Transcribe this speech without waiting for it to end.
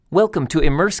Welcome to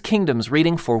Immerse Kingdom's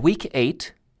reading for Week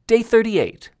 8, Day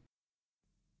 38.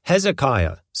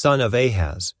 Hezekiah, son of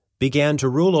Ahaz, began to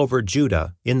rule over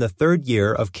Judah in the 3rd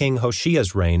year of King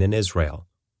Hoshea's reign in Israel.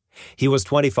 He was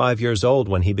 25 years old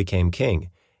when he became king,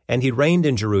 and he reigned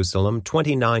in Jerusalem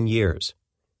 29 years.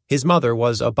 His mother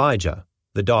was Abijah,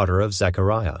 the daughter of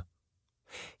Zechariah.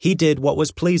 He did what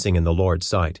was pleasing in the Lord's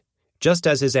sight, just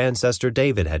as his ancestor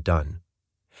David had done.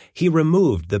 He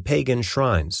removed the pagan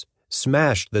shrines,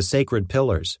 smashed the sacred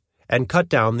pillars, and cut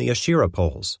down the Asherah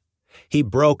poles. He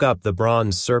broke up the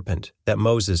bronze serpent that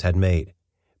Moses had made,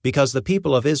 because the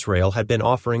people of Israel had been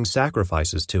offering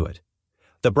sacrifices to it.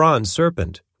 The bronze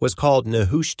serpent was called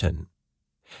Nehushtan.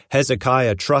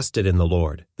 Hezekiah trusted in the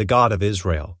Lord, the God of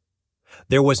Israel.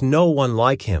 There was no one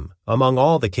like him among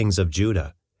all the kings of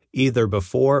Judah, either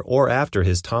before or after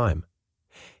his time.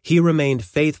 He remained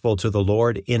faithful to the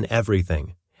Lord in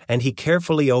everything, and he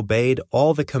carefully obeyed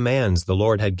all the commands the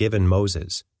Lord had given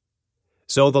Moses.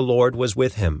 So the Lord was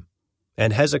with him,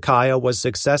 and Hezekiah was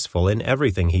successful in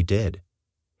everything he did.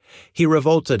 He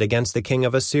revolted against the king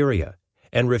of Assyria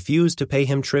and refused to pay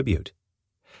him tribute.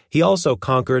 He also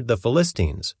conquered the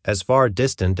Philistines as far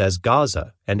distant as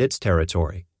Gaza and its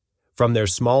territory, from their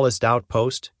smallest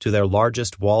outpost to their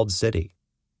largest walled city.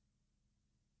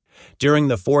 During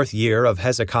the 4th year of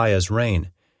Hezekiah's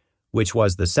reign, which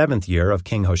was the 7th year of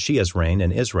King Hoshea's reign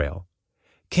in Israel,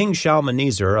 King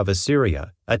Shalmaneser of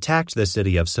Assyria attacked the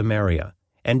city of Samaria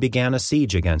and began a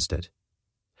siege against it.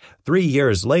 3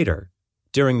 years later,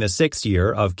 during the 6th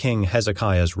year of King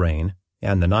Hezekiah's reign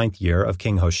and the 9th year of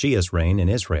King Hoshea's reign in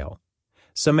Israel,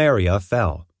 Samaria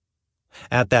fell.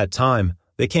 At that time,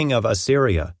 the king of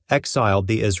Assyria exiled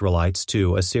the Israelites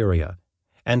to Assyria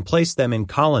and placed them in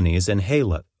colonies in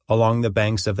Halah along the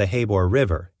banks of the Habor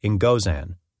River in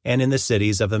Gozan and in the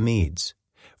cities of the Medes,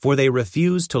 for they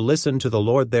refused to listen to the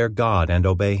Lord their God and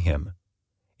obey him.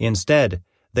 Instead,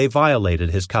 they violated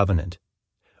his covenant,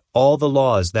 all the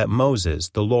laws that Moses,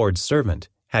 the Lord's servant,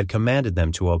 had commanded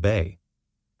them to obey.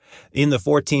 In the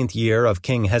 14th year of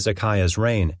King Hezekiah's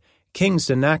reign, King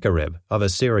Sennacherib of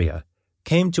Assyria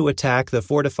came to attack the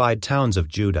fortified towns of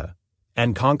Judah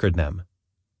and conquered them.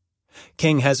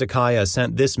 King Hezekiah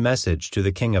sent this message to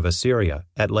the king of Assyria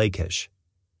at Lachish: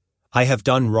 "I have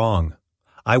done wrong.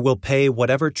 I will pay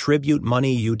whatever tribute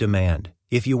money you demand,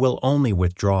 if you will only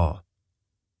withdraw."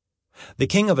 The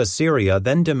king of Assyria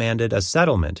then demanded a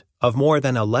settlement of more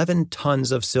than 11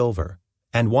 tons of silver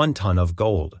and 1 ton of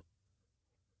gold.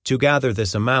 To gather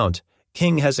this amount,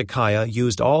 King Hezekiah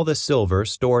used all the silver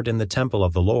stored in the temple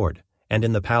of the Lord and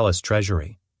in the palace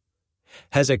treasury.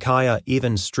 Hezekiah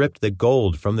even stripped the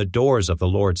gold from the doors of the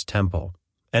Lord's temple,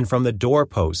 and from the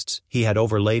doorposts he had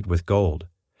overlaid with gold,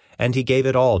 and he gave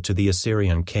it all to the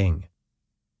Assyrian king.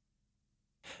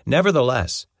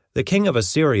 Nevertheless, the king of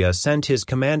Assyria sent his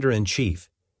commander-in-chief,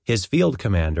 his field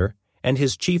commander, and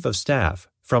his chief of staff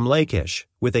from Lachish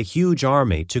with a huge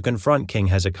army to confront King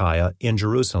Hezekiah in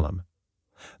Jerusalem.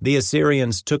 The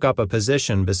Assyrians took up a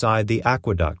position beside the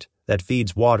aqueduct that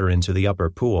feeds water into the upper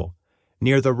pool,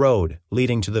 near the road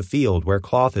leading to the field where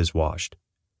cloth is washed.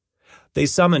 They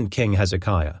summoned King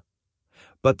Hezekiah,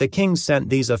 but the king sent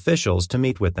these officials to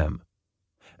meet with them: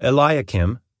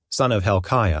 Eliakim, son of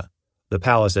Hilkiah, the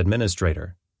palace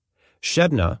administrator;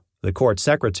 Shebna, the court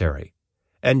secretary;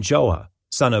 and Joah,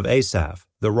 son of Asaph,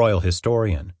 the royal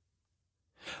historian.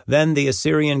 Then the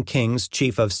Assyrian king's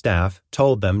chief of staff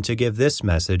told them to give this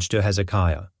message to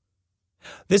Hezekiah: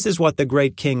 "This is what the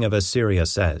great king of Assyria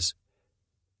says.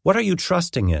 What are you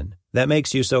trusting in that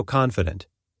makes you so confident?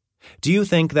 Do you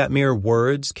think that mere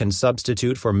words can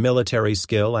substitute for military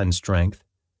skill and strength?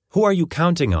 Who are you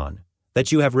counting on,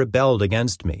 that you have rebelled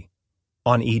against me?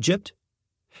 On Egypt?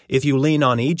 If you lean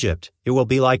on Egypt, it will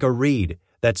be like a reed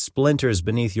that splinters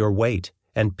beneath your weight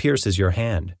and pierces your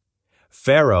hand.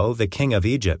 Pharaoh, the king of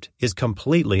Egypt, is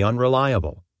completely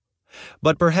unreliable.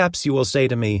 But perhaps you will say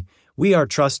to me, 'We are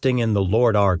trusting in the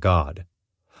Lord our God.'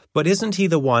 But isn't he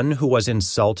the one who was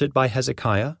insulted by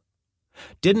Hezekiah?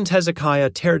 Didn't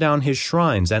Hezekiah tear down his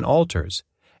shrines and altars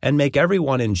and make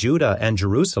everyone in Judah and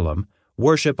Jerusalem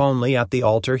worship only at the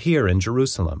altar here in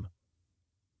Jerusalem?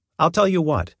 I'll tell you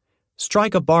what,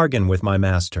 strike a bargain with my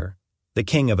master, the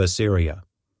king of Assyria.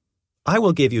 I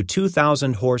will give you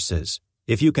 2,000 horses,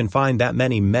 if you can find that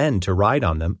many men to ride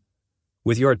on them.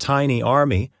 With your tiny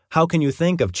army, how can you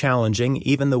think of challenging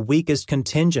even the weakest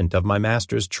contingent of my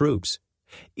master's troops,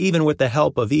 even with the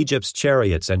help of Egypt's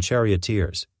chariots and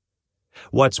charioteers?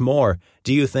 What's more,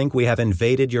 do you think we have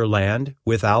invaded your land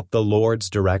without the Lord's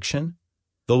direction?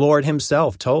 The Lord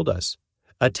himself told us,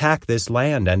 'Attack this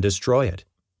land and destroy it.'"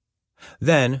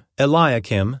 Then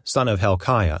Eliakim, son of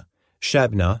Hilkiah,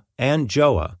 Shebna, and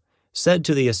Joah, said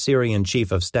to the Assyrian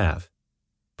chief of staff,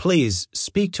 "Please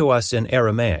speak to us in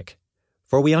Aramaic,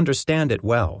 for we understand it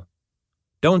well.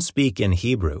 Don't speak in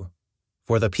Hebrew,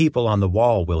 for the people on the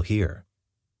wall will hear."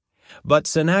 But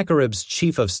Sennacherib's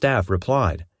chief of staff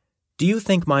replied, "Do you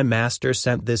think my master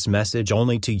sent this message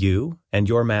only to you and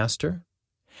your master?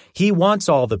 He wants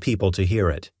all the people to hear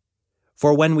it.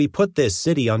 For when we put this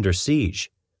city under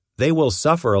siege, they will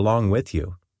suffer along with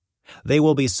you. They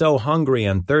will be so hungry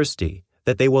and thirsty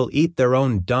that they will eat their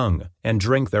own dung and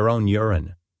drink their own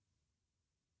urine."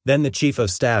 Then the chief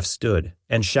of staff stood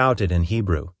and shouted in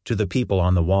Hebrew to the people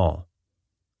on the wall,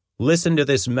 "Listen to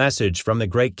this message from the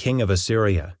great king of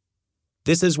Assyria.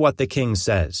 This is what the king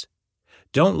says.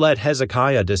 Don't let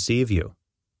Hezekiah deceive you.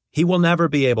 He will never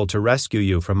be able to rescue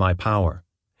you from my power.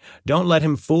 Don't let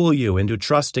him fool you into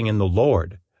trusting in the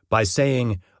Lord by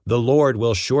saying, 'The Lord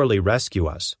will surely rescue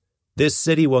us. This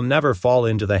city will never fall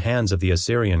into the hands of the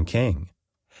Assyrian king.'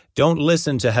 Don't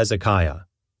listen to Hezekiah.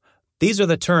 These are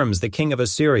the terms the king of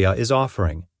Assyria is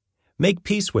offering. Make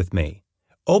peace with me.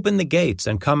 Open the gates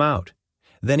and come out.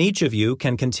 Then each of you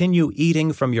can continue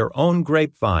eating from your own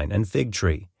grapevine and fig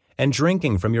tree, and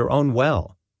drinking from your own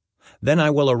well. Then I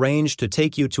will arrange to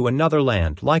take you to another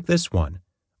land like this one,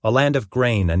 a land of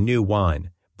grain and new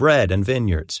wine, bread and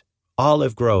vineyards,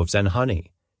 olive groves and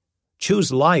honey.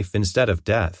 Choose life instead of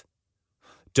death.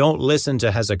 Don't listen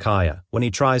to Hezekiah when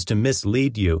he tries to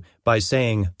mislead you by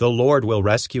saying, 'The Lord will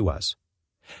rescue us.'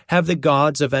 Have the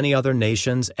gods of any other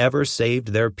nations ever saved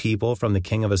their people from the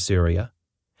king of Assyria?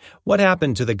 What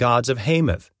happened to the gods of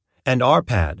Hamath and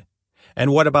Arpad?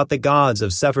 And what about the gods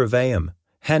of Sepharvaim,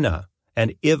 Hena,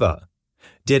 and Ivah?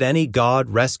 Did any god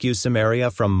rescue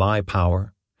Samaria from my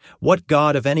power? What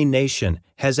god of any nation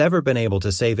has ever been able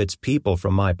to save its people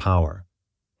from my power?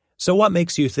 So what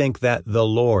makes you think that the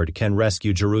Lord can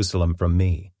rescue Jerusalem from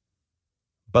me?"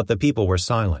 But the people were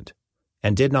silent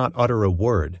and did not utter a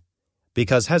word,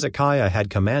 because Hezekiah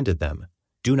had commanded them,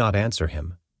 "Do not answer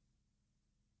him."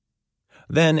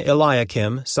 Then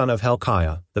Eliakim, son of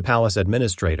Hilkiah, the palace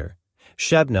administrator,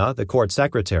 Shebna, the court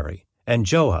secretary, and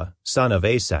Joah, son of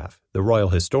Asaph, the royal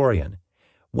historian,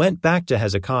 went back to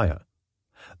Hezekiah.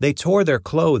 They tore their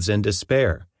clothes in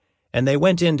despair, and they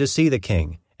went in to see the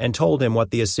king and told him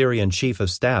what the Assyrian chief of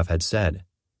staff had said.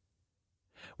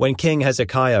 When King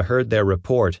Hezekiah heard their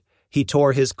report, he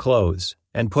tore his clothes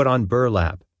and put on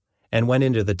burlap and went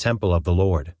into the temple of the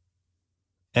Lord.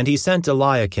 And he sent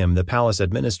Eliakim, the palace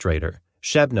administrator,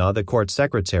 Shebna, the court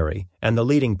secretary, and the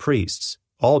leading priests,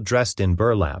 all dressed in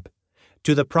burlap,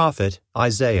 to the prophet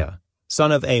Isaiah,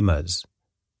 son of Amoz.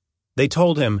 They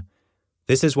told him,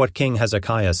 "This is what King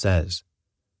Hezekiah says.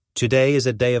 Today is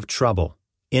a day of trouble,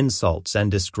 insults,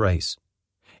 and disgrace.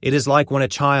 It is like when a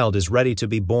child is ready to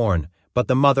be born, but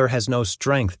the mother has no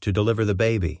strength to deliver the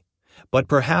baby. But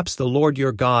perhaps the Lord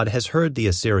your God has heard the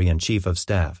Assyrian chief of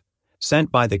staff,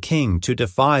 sent by the king to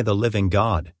defy the living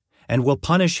God, and will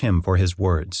punish him for his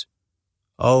words.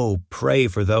 Oh, pray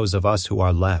for those of us who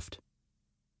are left."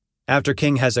 After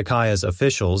King Hezekiah's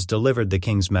officials delivered the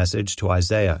king's message to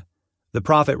Isaiah, the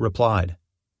prophet replied,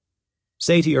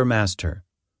 "Say to your master,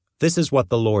 'This is what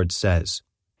the Lord says.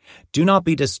 Do not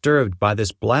be disturbed by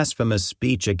this blasphemous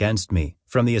speech against me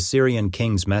from the Assyrian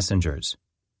king's messengers.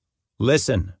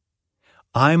 Listen,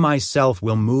 I myself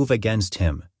will move against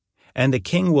him, and the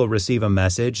king will receive a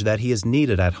message that he is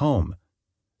needed at home.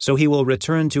 So he will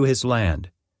return to his land,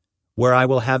 where I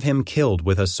will have him killed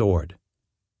with a sword.'"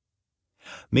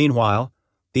 Meanwhile,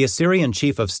 the Assyrian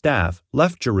chief of staff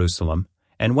left Jerusalem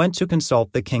and went to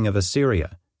consult the king of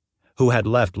Assyria, who had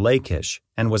left Lachish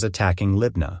and was attacking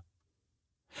Libnah.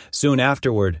 Soon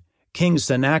afterward, King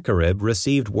Sennacherib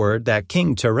received word that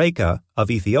King Tirhakah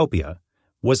of Ethiopia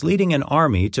was leading an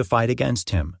army to fight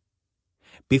against him.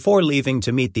 Before leaving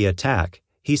to meet the attack,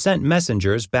 he sent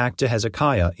messengers back to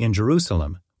Hezekiah in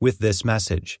Jerusalem with this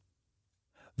message.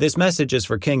 This message is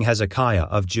for King Hezekiah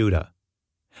of Judah.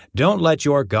 Don't let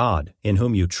your God, in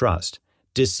whom you trust,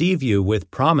 deceive you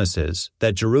with promises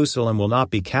that Jerusalem will not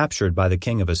be captured by the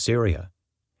king of Assyria.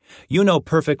 You know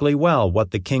perfectly well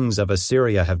what the kings of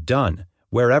Assyria have done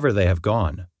wherever they have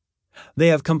gone. They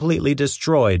have completely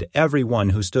destroyed everyone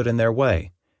who stood in their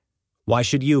way. Why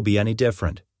should you be any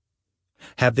different?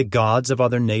 Have the gods of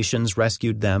other nations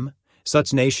rescued them,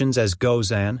 such nations as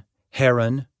Gozan,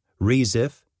 Haran,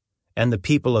 Reziph, and the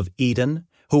people of Eden,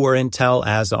 who were in Tel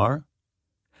Azar?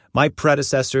 My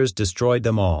predecessors destroyed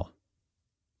them all.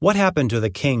 What happened to the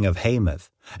king of Hamath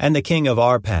and the king of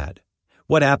Arpad?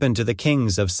 What happened to the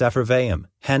kings of Sepharvaim,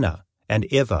 Hena, and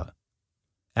Ivah?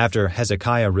 After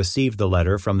Hezekiah received the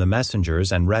letter from the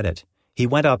messengers and read it, he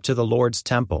went up to the Lord's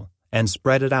temple and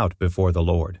spread it out before the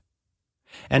Lord.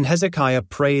 And Hezekiah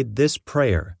prayed this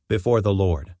prayer before the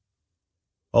Lord.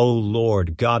 O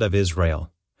Lord, God of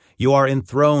Israel, you are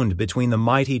enthroned between the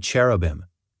mighty cherubim.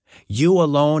 You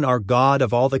alone are God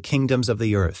of all the kingdoms of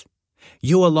the earth.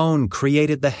 You alone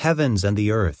created the heavens and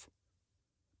the earth.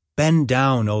 Bend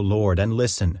down, O Lord, and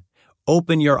listen.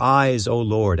 Open your eyes, O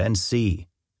Lord, and see.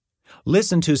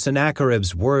 Listen to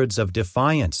Sennacherib's words of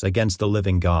defiance against the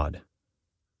living God.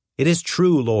 It is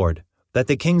true, Lord, that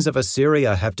the kings of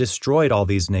Assyria have destroyed all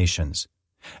these nations,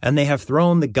 and they have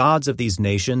thrown the gods of these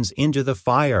nations into the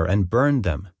fire and burned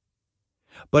them.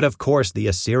 But of course the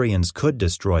Assyrians could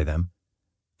destroy them.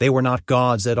 They were not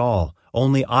gods at all,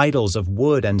 only idols of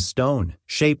wood and stone,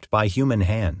 shaped by human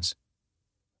hands.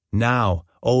 Now,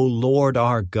 O Lord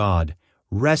our God,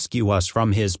 rescue us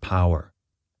from his power.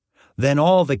 Then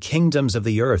all the kingdoms of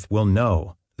the earth will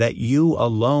know that you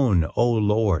alone, O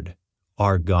Lord,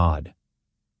 are God.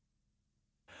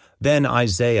 Then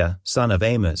Isaiah, son of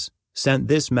Amos, sent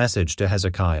this message to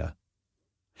Hezekiah.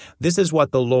 This is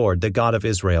what the Lord, the God of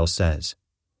Israel, says.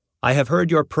 I have heard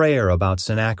your prayer about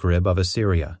Sennacherib of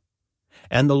Assyria,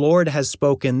 and the Lord has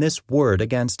spoken this word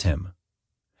against him.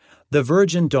 The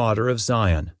virgin daughter of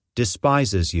Zion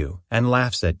despises you and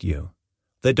laughs at you.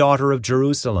 The daughter of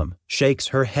Jerusalem shakes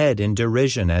her head in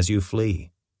derision as you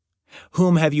flee.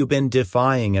 Whom have you been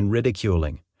defying and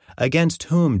ridiculing? Against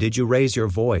whom did you raise your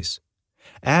voice?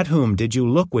 At whom did you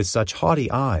look with such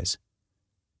haughty eyes?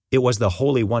 It was the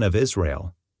Holy One of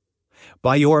Israel.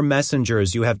 By your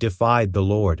messengers you have defied the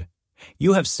Lord.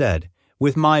 You have said,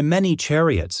 with my many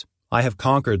chariots I have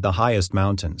conquered the highest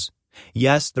mountains,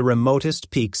 yes, the remotest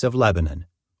peaks of Lebanon.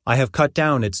 I have cut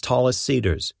down its tallest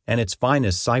cedars and its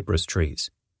finest cypress trees.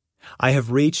 I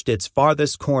have reached its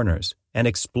farthest corners and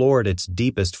explored its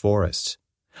deepest forests.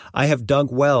 I have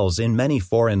dug wells in many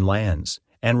foreign lands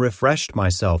and refreshed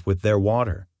myself with their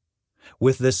water.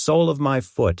 With the sole of my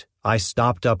foot I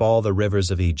stopped up all the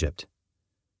rivers of Egypt.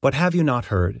 But have you not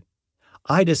heard?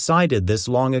 I decided this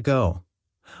long ago.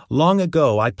 Long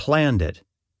ago I planned it,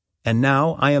 and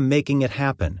now I am making it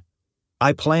happen.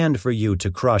 I planned for you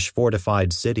to crush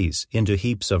fortified cities into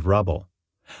heaps of rubble.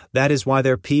 That is why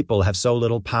their people have so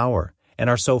little power and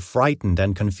are so frightened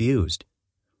and confused.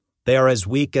 They are as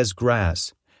weak as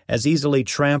grass, as easily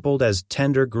trampled as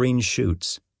tender green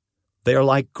shoots. They are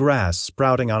like grass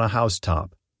sprouting on a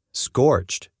housetop,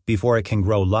 scorched before it can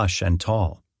grow lush and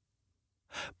tall.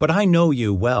 But I know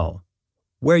you well,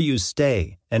 where you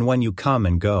stay and when you come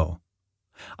and go.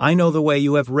 I know the way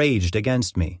you have raged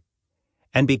against me.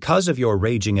 And because of your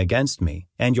raging against me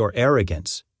and your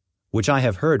arrogance, which I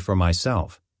have heard for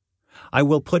myself, I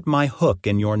will put my hook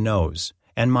in your nose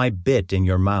and my bit in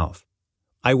your mouth.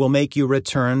 I will make you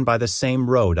return by the same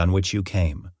road on which you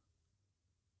came.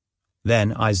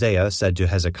 Then Isaiah said to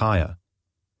Hezekiah,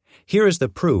 Here is the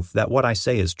proof that what I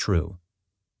say is true.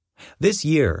 This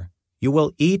year you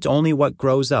will eat only what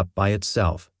grows up by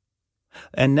itself,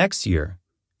 and next year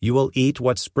you will eat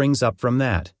what springs up from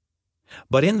that.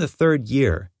 But in the third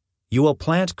year you will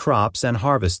plant crops and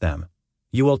harvest them.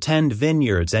 You will tend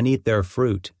vineyards and eat their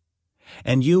fruit.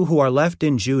 And you who are left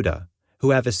in Judah,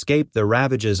 who have escaped the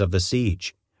ravages of the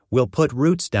siege, will put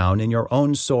roots down in your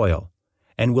own soil,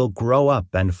 and will grow up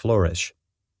and flourish.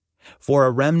 For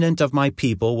a remnant of my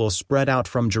people will spread out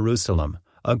from Jerusalem,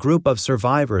 a group of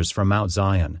survivors from Mount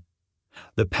Zion.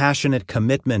 The passionate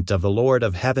commitment of the Lord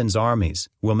of heaven's armies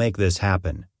will make this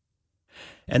happen.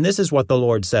 And this is what the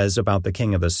Lord says about the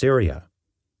king of Assyria.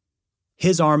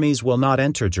 His armies will not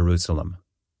enter Jerusalem.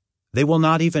 They will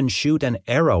not even shoot an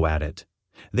arrow at it.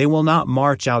 They will not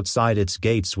march outside its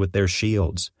gates with their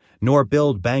shields, nor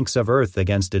build banks of earth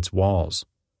against its walls.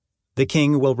 The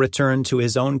king will return to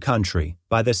his own country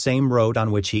by the same road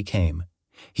on which he came.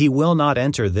 He will not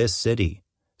enter this city,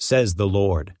 says the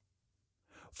Lord.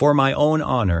 For my own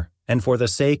honor and for the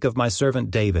sake of my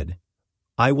servant David,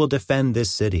 I will defend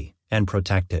this city and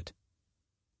protect it.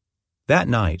 That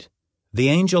night, the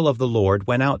angel of the Lord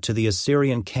went out to the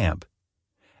Assyrian camp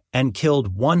and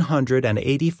killed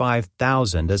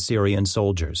 185,000 Assyrian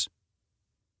soldiers.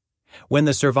 When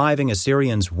the surviving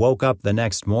Assyrians woke up the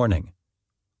next morning,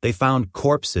 they found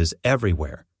corpses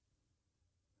everywhere.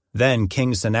 Then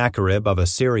King Sennacherib of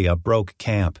Assyria broke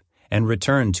camp and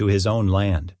returned to his own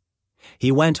land.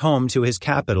 He went home to his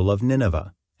capital of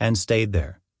Nineveh and stayed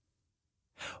there.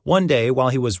 One day, while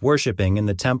he was worshipping in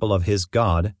the temple of his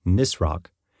god, Nisroch,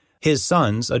 his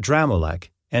sons Adramelech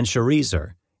and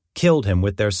Sharezer killed him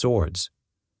with their swords.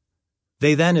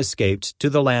 They then escaped to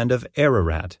the land of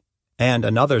Ararat, and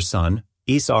another son,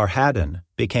 Esarhaddon,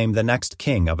 became the next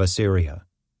king of Assyria.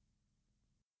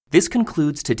 This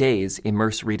concludes today's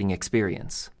Immerse reading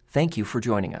experience. Thank you for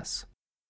joining us.